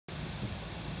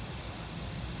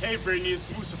Hey Brittney, it's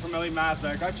Musa from LA Mazda.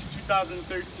 I got your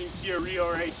 2013 Kia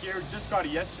Rio right here. Just got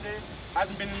it yesterday.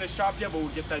 Hasn't been in the shop yet, but we'll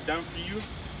get that done for you.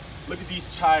 Look at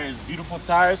these tires, beautiful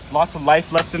tires, lots of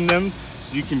life left in them,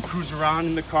 so you can cruise around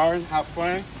in the car and have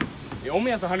fun. It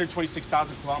only has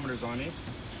 126,000 kilometers on it.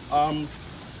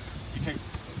 You can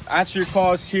answer your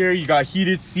calls here. You got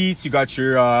heated seats, you got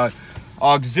your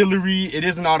auxiliary. It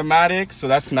is an automatic, so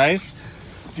that's nice.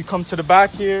 If you come to the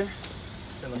back here,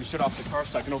 let me shut off the car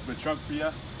so I can open the trunk for you.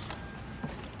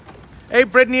 Hey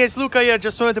Brittney, it's Luca here.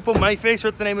 Just wanted to put my face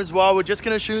with the name as well. We're just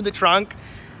gonna show you the trunk.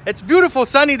 It's beautiful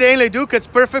sunny day in Leduc. It's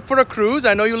perfect for a cruise.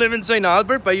 I know you live in St.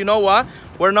 Albert, but you know what?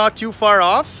 We're not too far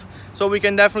off, so we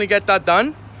can definitely get that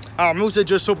done. Musa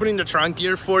just opening the trunk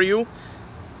here for you.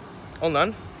 Hold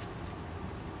on.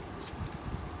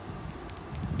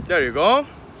 There you go.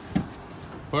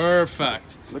 Perfect.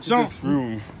 Look at this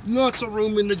room. Lots of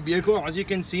room in the vehicle, as you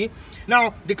can see.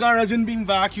 Now, the car hasn't been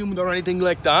vacuumed or anything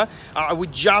like that. We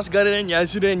just got it in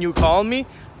yesterday and you called me.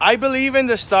 I believe in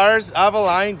the stars have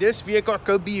aligned. This vehicle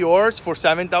could be yours for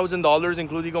 $7,000,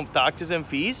 including of taxes and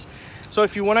fees. So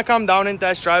if you want to come down and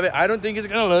test drive it, I don't think it's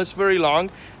going to last very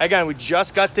long. Again, we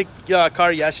just got the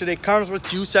car yesterday. It comes with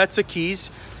 2 sets of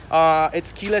keys.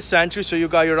 It's keyless entry, so you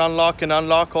got your unlock and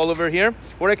unlock all over here.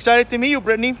 We're excited to meet you,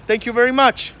 Brittney. Thank you very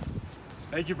much.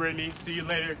 Thank you, Brittney. See you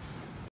later.